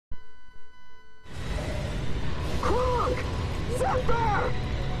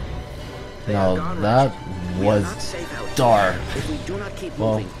Now that was dark.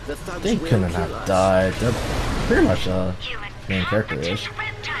 Well, they couldn't have died. They're pretty much main character-ish.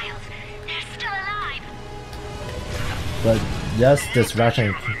 But yes, this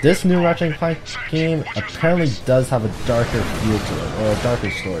new Ratchet and Clank game apparently does have a darker feel to it, or a darker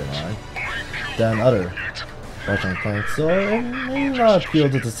storyline than other Ratchet and Clank. So it may not appeal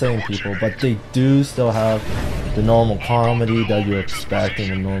to the same people, but they do still have the normal comedy that you expect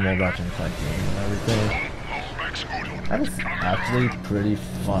in a normal Ratchet and Clank game and everything. That is actually pretty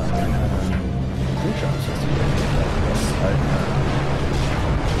fun. I'm pretty sure I'm supposed to be able to get that.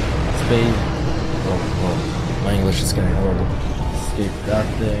 Spade. Oh, my English is getting horrible. Escape that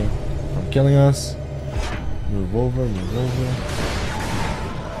thing from killing us. Move over, move over.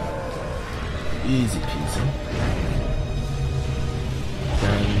 Easy peasy.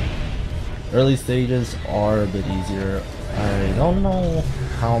 Then early stages are a bit easier. I don't know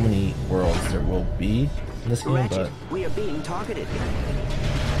how many worlds there will be in this game, Ratchet, but we are being targeted.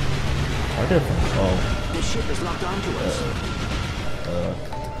 Targeted from The ship is locked onto us.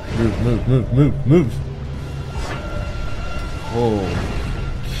 move. Oh,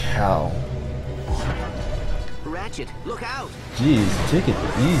 cow. Ratchet, look out! Jeez, take it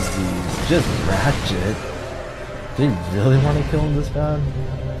easy. It's just Ratchet. They really want to kill him this bad?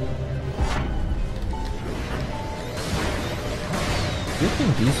 Good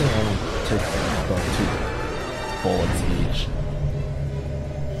thing decent only takes about 2 bullets each.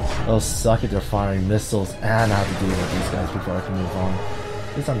 It'll suck if they're firing missiles and I have to deal with these guys before I can move on.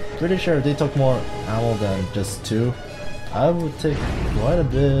 Because I'm pretty sure if they took more ammo than just 2, I would take quite a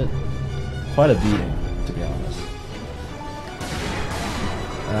beating, to be honest.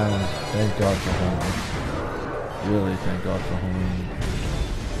 And thank God for home. Really thank God for home.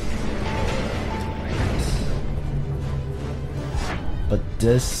 But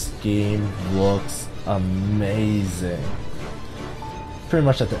this game looks amazing. Pretty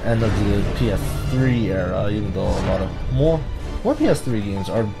much at the end of the PS3 era, even though a lot of more PS3 games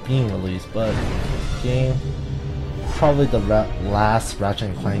are being released, but game probably the last Ratchet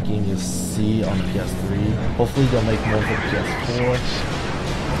and Clank game you'll see on the PS3. Hopefully they'll make more for the PS4.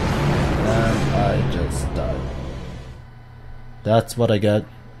 And I just died. That's what I get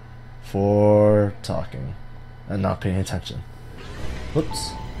for talking and not paying attention.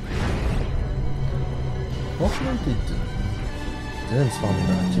 Whoops. Hopefully they didn't spawn me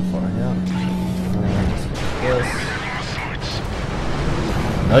back too far, yeah. This.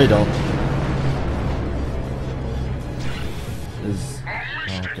 No you don't.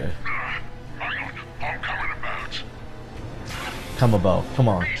 Okay. Come about, come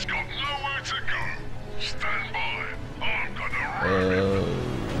on.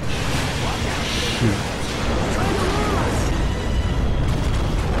 Shoot.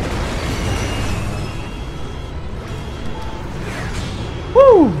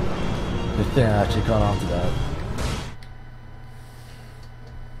 Woo! Good thing I actually got onto that.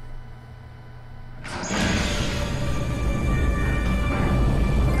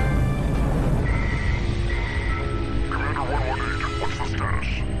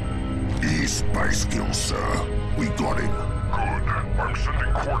 Space kill, sir. We got him. Good. I'm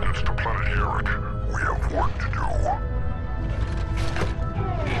sending coordinates to planet Herrick. We have work to do.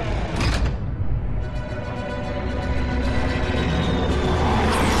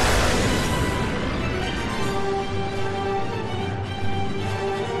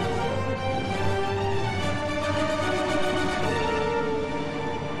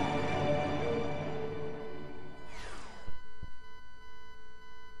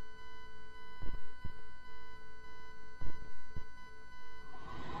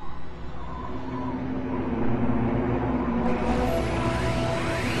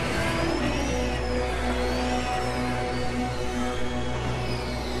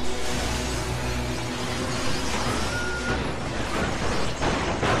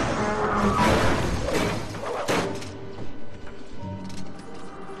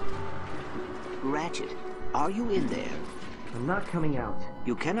 Ratchet, are you in there? I'm not coming out.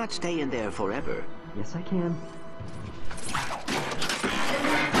 You cannot stay in there forever. Yes, I can.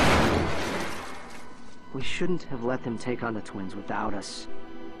 We shouldn't have let them take on the twins without us.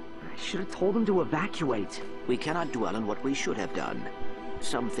 I should have told them to evacuate. We cannot dwell on what we should have done.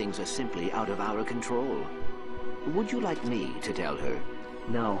 Some things are simply out of our control. Would you like me to tell her?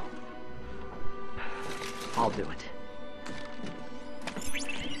 No. I'll do it.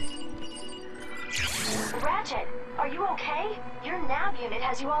 Ratchet, are you okay? Your nav unit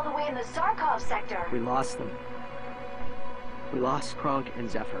has you all the way in the Zarkov sector. We lost them. We lost Kronk and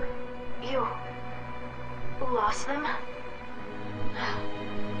Zephyr. You lost them?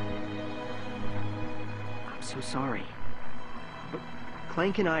 I'm so sorry. But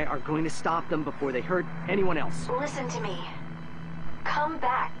Clank and I are going to stop them before they hurt anyone else. Listen to me. Come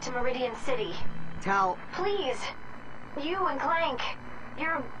back to Meridian City. Tal... Please. You and Clank.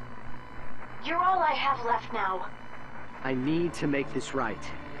 You're all I have left now. I need to make this right.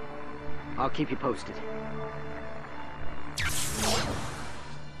 I'll keep you posted.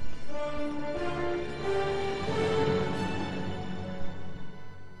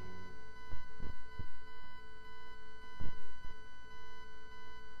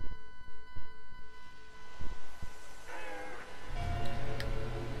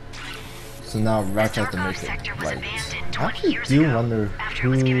 So now Ratchet has to make it right. I actually do wonder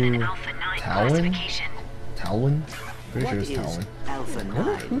who Talwyn? Pretty sure it's Talwyn. I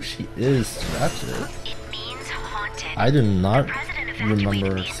wonder who she is to Ratchet. I do not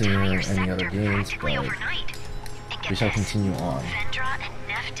remember seeing her in any other games, but we shall continue on.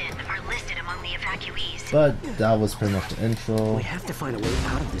 But that was pretty much the intro. We have to find a way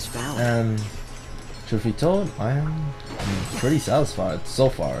out of this valley. And truth be told, I'm pretty satisfied so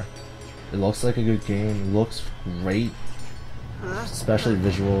far. It looks like a good game, it looks great, especially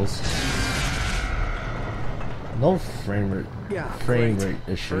visuals. No frame rate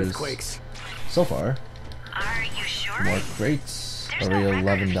issues so far. More crates, already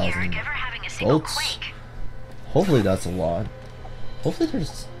 11,000 votes. Hopefully that's a lot. Hopefully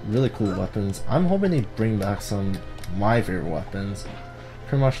there's really cool weapons. I'm hoping they bring back some of my favorite weapons,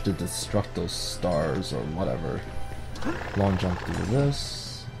 pretty much to destruct those stars or whatever. Long jump through this.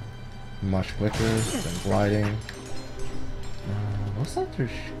 Much quicker than gliding. Looks like there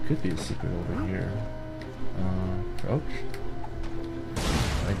could be a secret over here. Crouch?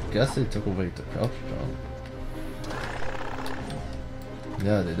 I guess they took away the crouch jump.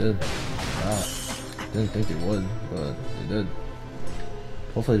 Yeah, they did. Wow. Didn't think they would, but they did.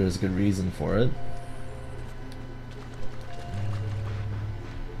 Hopefully there's a good reason for it.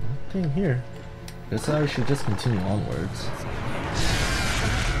 Nothing here. Guess I should just continue onwards.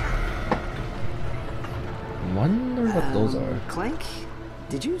 Wonder what those are. Clank?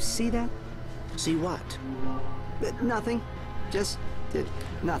 Did you see that? See what? Nothing. Just...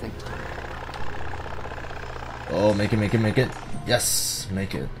 nothing. Oh, make it. Yes,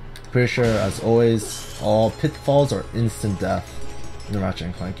 make it. Pretty sure, as always, all pitfalls are instant death in the Ratchet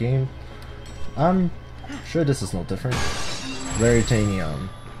and Clank game. I'm sure this is no different. Veritanium.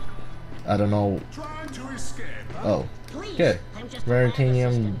 I don't know. Oh, okay.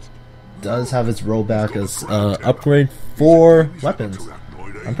 Veritanium does have its rollback as upgrade for weapons.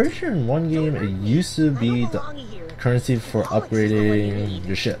 I'm pretty sure in one game it used to be the currency for upgrading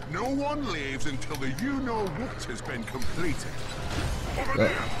your ship. No one leaves until the you-know what has been completed. Oh,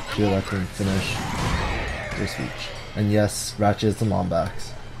 should let them finish their speech. And yes, Ratchet is the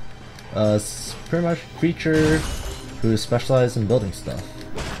Lombax. It's pretty much a creature who specializes in building stuff,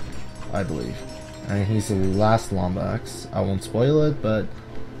 I believe. And he's the last Lombax. I won't spoil it, but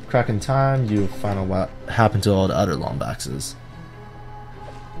crack in time, you find out what happened to all the other Lombaxes.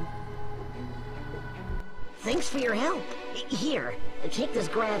 Thanks for your help. Here, take this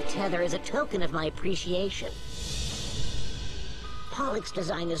grav tether as a token of my appreciation. Pollux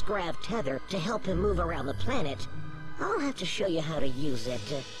designed this grav tether to help him move around the planet. I'll have to show you how to use it.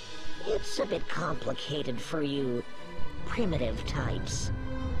 It's a bit complicated for you primitive types.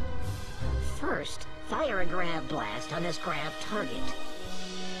 First, fire a grav blast on this grav target.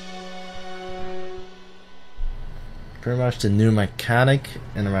 Pretty much the new mechanic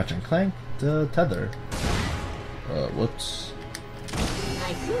in the Ratchet and Clank, the tether. Whoops.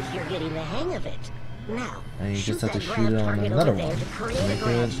 I think you're getting the hang of it. Now, And you shoot just have to that shoot grav it on target another over there one. to create a Make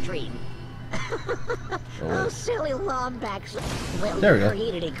grav it. stream. Oh, silly Lombax. Well, There we you go.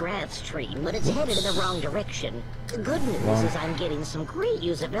 created a grav stream, but it's headed in the wrong direction. The good news Wrong. is I'm getting some great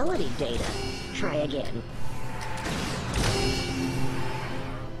usability data. Try again.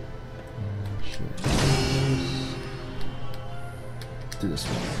 Do this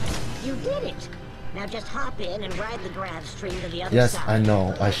one. You did it. Now just hop in and ride the grav stream to the other Yes, side. I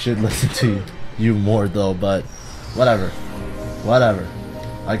know. I should listen to you more though, but whatever. Whatever.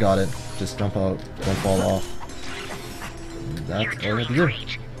 I got it. Just jump out. Don't fall off. That's all you have to do.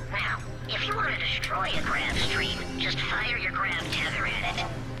 Great. Now, if you want to destroy a grav stream, just fire your grav tether at it.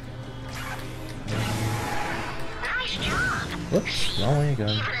 Nice job. Whoops, wrong way again.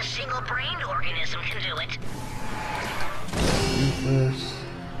 Even a single-brained organism can do it. You first,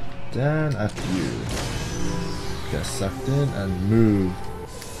 then after you. Get sucked in and move.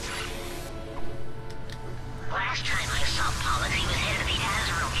 Last time I saw Pollux, he was headed to the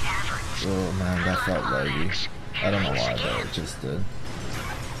Azrael Caverns. Oh man, that felt laggy. I don't know why, but it just did.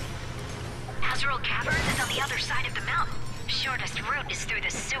 Azrael Caverns is on the other side of the mountain. Shortest route is through the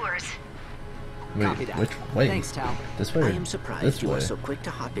sewers. Wait, Copy that. which way? Thanks, Tal. This way? I Or am surprised this you way? are so quick to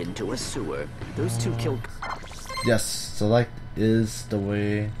hop into a sewer. Those two killed... Yes, select is the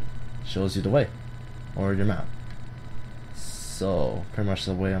way, shows you the way, or your map. So, pretty much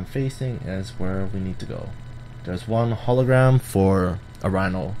the way I'm facing is where we need to go. There's one hologram for a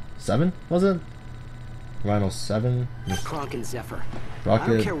Rhino 7, was it? Rhino 7? Kronk and Zephyr. I Rocket.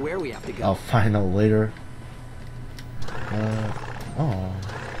 don't care where we have to go. I'll find out later. Oh,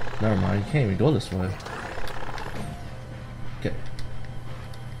 never mind. You can't even go this way. Okay.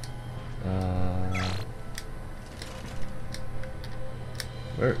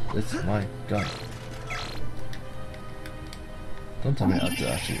 Where is my gun? Don't tell me I have to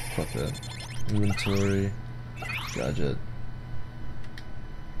actually equip it. Inventory, gadget.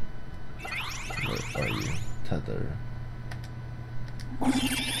 Where are you? Tether.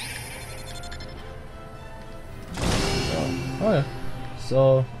 Oh yeah.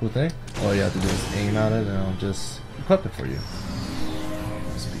 So, cool thing. All you have to do is aim at it and I'll just equip it for you.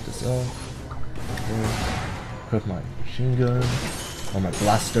 Speed this up. Okay. Equip my machine gun. Or my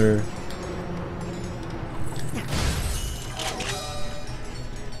blaster.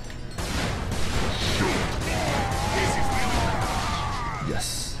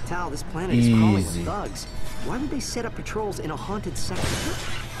 Yes. Tal, this planet is crawling with Easy. thugs. Why would they set up patrols in a haunted sector?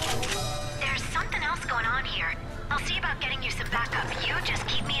 There's something else going on here. I'll see about getting you some backup. You just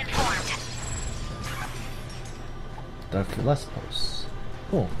keep me informed. Dark less posts.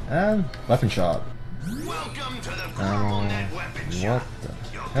 Cool. And weapon shop. Welcome to the What the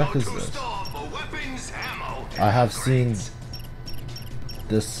heck is this? I have seen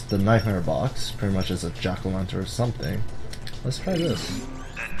this, the nightmare box, pretty much as a jack-o'-lantern or something. Let's try this.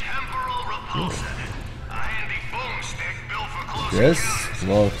 The temporal repulsor. A handy boomstick built for close This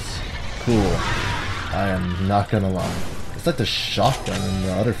looks cool. I am not gonna lie. It's like the shotgun in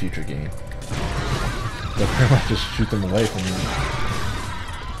the other future game. They pretty much just shoot them away from you.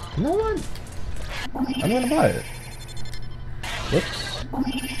 You know what? I'm gonna buy it. Whoops.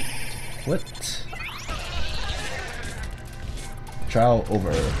 What? Trial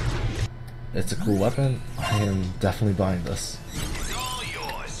over. It's a cool weapon. I am definitely buying this. It's all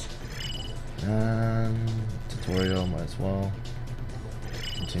yours. And tutorial, might as well.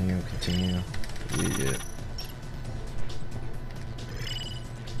 Continue. Read it.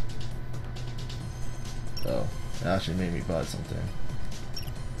 Oh, it actually made me buy something.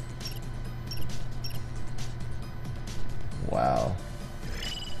 Wow.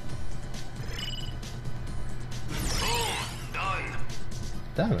 Boom. Done.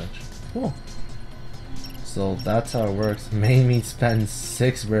 Damage. Cool. So that's how it works. Made me spend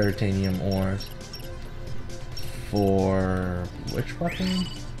 6 raritanium ores for which weapon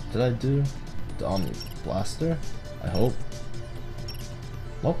did I do? The Omni Blaster? I hope.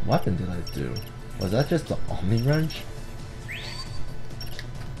 What weapon did I do? Was that just the Omni Wrench?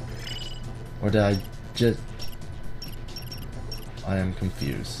 Or did I just... I am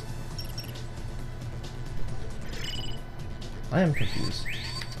confused. I am confused.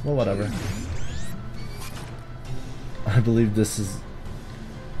 Well, whatever. I believe this is...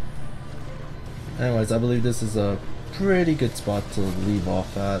 Anyways, I believe this is a pretty good spot to leave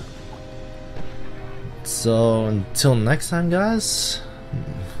off at. So, until next time, guys,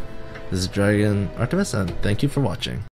 this is Dragon Artemis, and thank you for watching.